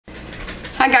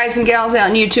Hi guys and gals out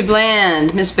in YouTube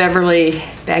land, Miss Beverly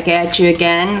back at you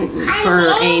again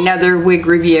for another wig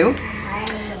review.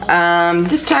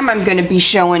 This time I'm going to be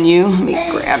showing you, let me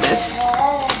grab this.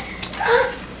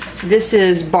 This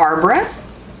is Barbara.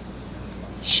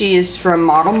 She is from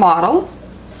Model Model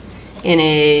in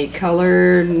a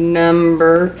color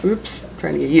number, oops,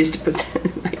 trying to get used to put that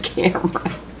in my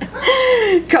camera.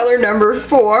 Color number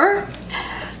 4.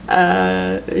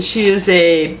 She is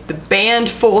the band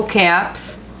full cap,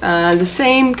 the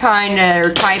same kind of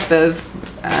or type of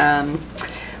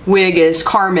wig as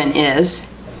Carmen is.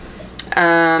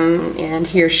 And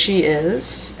here she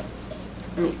is.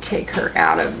 Let me take her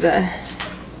out of the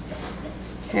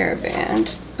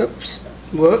hairband. Oops.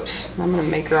 Whoops. I'm going to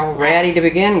make her all ratty to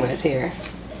begin with here.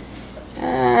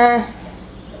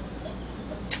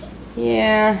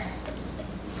 Yeah.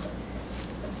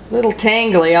 Little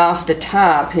tangly off the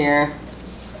top here.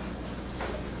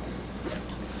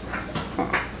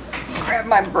 Grab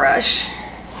my brush.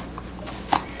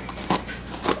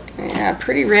 Yeah,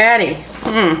 pretty ratty.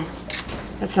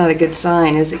 That's not a good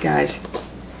sign, is it, guys?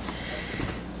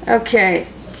 Okay,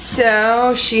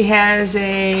 so she has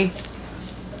a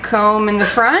comb in the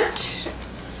front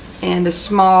and a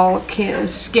small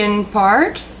skin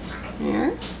part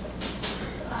here.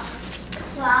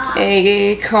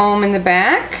 A comb in the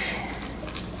back.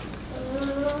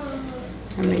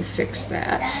 Let me fix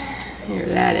that. Here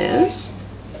that is.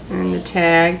 And the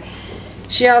tag.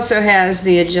 She also has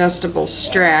the adjustable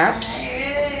straps,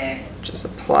 which is a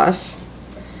plus.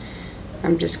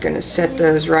 I'm just going to set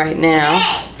those right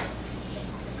now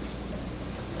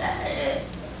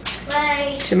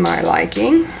to my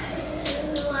liking.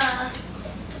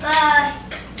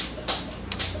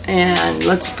 And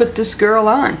let's put this girl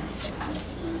on.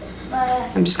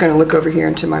 I'm just going to look over here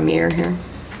into my mirror here.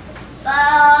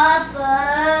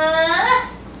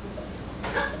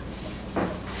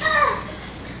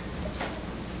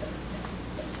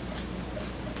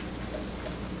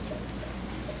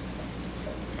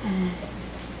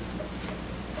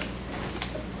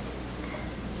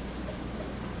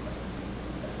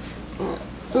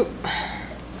 Oop.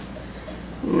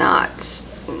 Knots,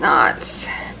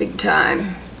 big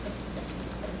time.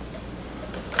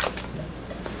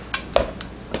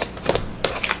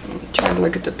 Trying to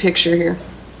look at the picture here.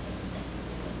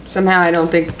 Somehow I don't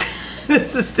think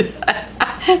this is the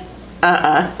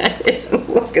it isn't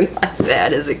looking like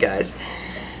that, is it, guys?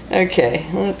 Okay,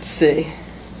 let's see.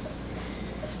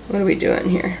 What are we doing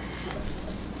here?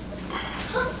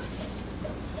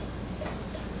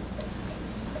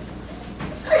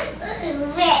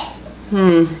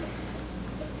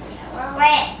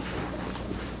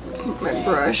 My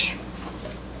brush.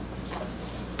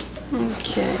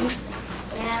 Okay.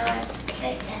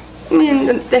 I mean,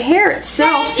 the hair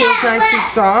itself feels nice and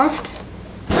soft.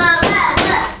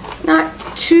 Not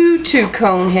too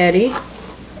cone heady.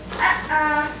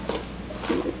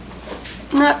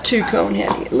 Not too cone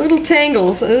heady. Little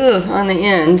tangles on the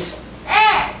ends.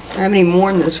 I haven't even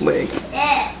worn this wig.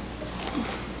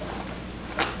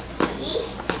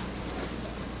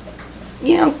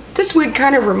 You know, this wig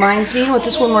kind of reminds me, you know what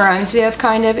this one reminds me of,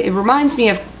 kind of? It reminds me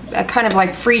of kind of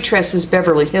like Free Tress's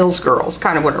Beverly Hills Girls,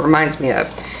 kind of what it reminds me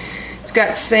of. It's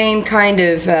got same kind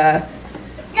of,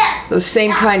 those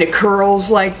same kind of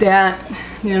curls like that.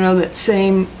 You know, that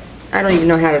same, I don't even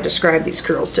know how to describe these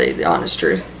curls, to tell you the honest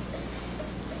truth.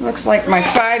 Looks like my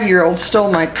 5-year-old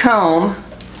stole my comb.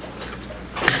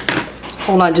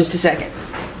 Hold on just a second.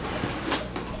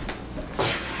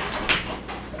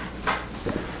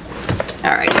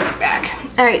 Alright, back.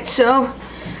 Alright, so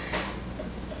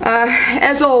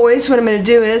as always, what I'm going to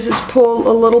do is pull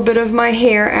a little bit of my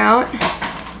hair out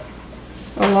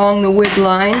along the wig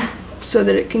line so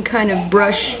that it can kind of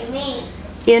brush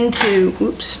into,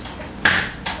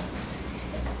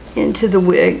 into the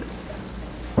wig.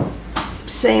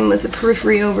 Same with the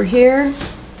periphery over here.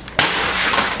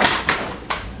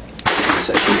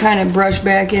 So I can kind of brush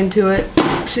back into it.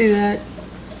 See that?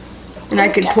 And I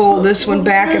could pull this one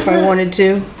back if I wanted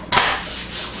to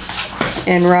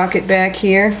and rock it back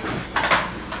here.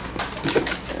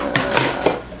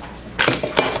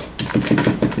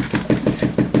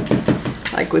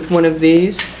 Like with one of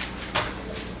these.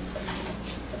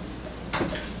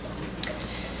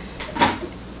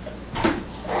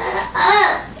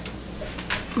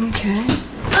 Okay.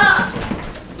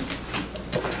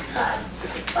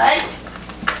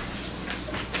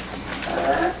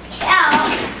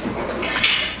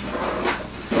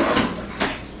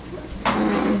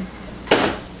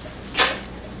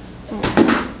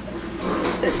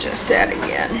 Adjust that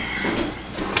again.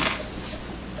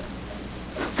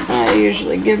 I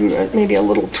usually give them maybe a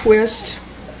little twist.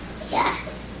 Yeah.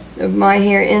 of my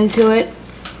hair into it.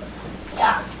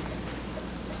 Yeah.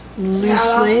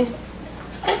 Loosely.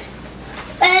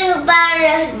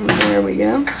 There we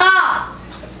go.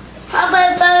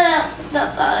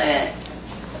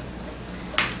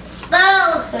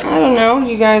 I don't know,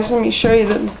 you guys, let me show you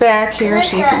the back here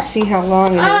so you can see how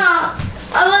long it is.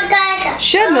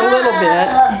 Shedding a little bit.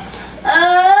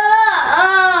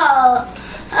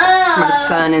 There's my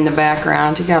son in the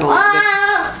background. He got a little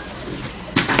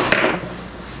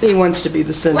bit. He wants to be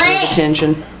the center of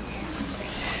attention.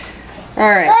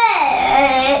 Alright.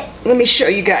 Let me show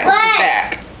you guys the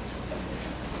back.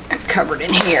 I'm covered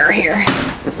in hair here.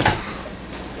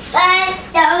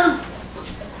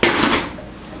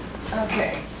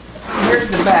 Okay. Here's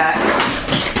the back.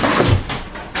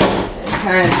 You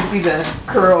kind of see the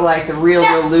curl like the real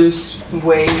loose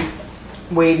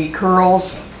wavy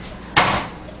curls.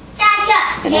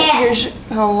 And here's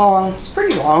how long. It's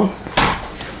pretty long.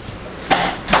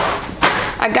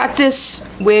 I got this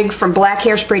wig from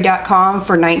blackhairspray.com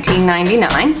for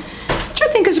 $19.99, which I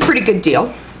think is a pretty good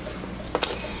deal.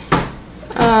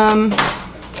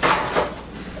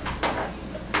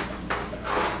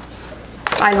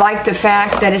 I like the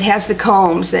fact that it has the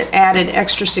combs. That added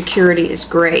extra security is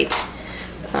great.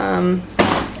 It's a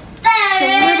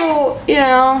little, you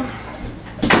know,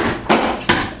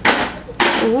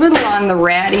 a little on the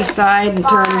ratty side in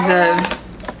terms of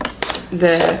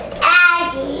the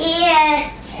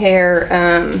hair,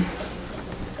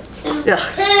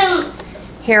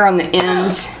 hair on the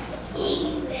ends.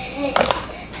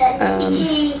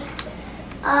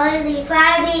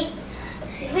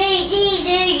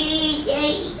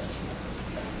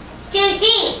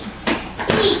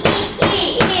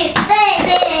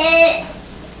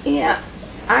 Yeah,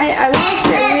 I like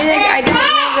that wig. I don't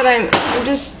know that I'm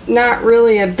just not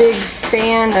really a big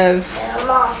fan of.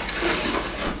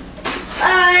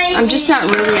 I'm just not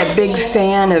really a big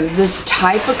fan of this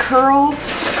type of curl.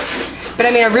 But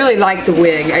I mean, I really like the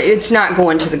wig. It's not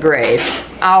going to the grave.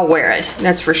 I'll wear it.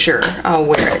 That's for sure. I'll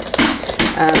wear it.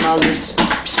 I'll just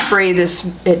spray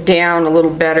it down a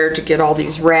little better to get all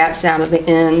these rats out of the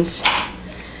ends,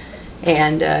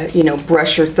 and you know,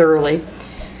 brush her thoroughly.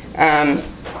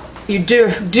 You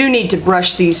do need to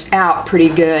brush these out pretty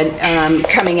good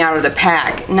coming out of the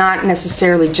pack, not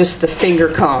necessarily just the finger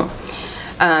comb,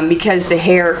 because the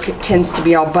hair tends to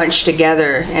be all bunched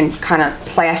together and kind of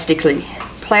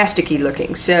plasticky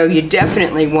looking. So you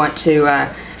definitely want to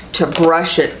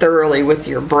brush it thoroughly with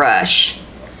your brush.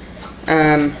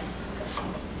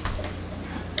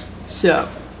 So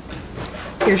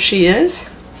here she is.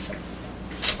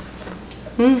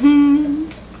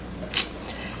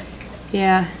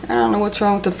 Yeah, I don't know what's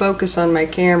wrong with the focus on my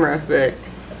camera, but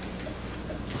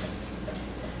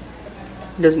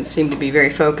it doesn't seem to be very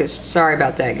focused. Sorry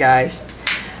about that, guys.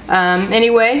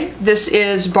 Anyway, this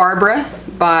is Barbara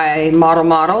by Model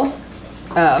Model,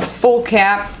 full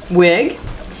cap wig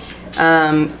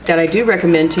that I do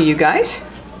recommend to you guys.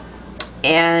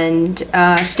 And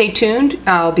stay tuned.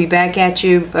 I'll be back at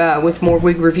you with more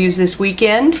wig reviews this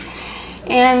weekend,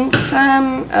 and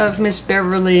some of Miss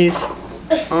Beverly's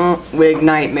wig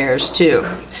nightmares too.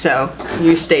 So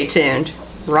you stay tuned.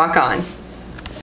 Rock on.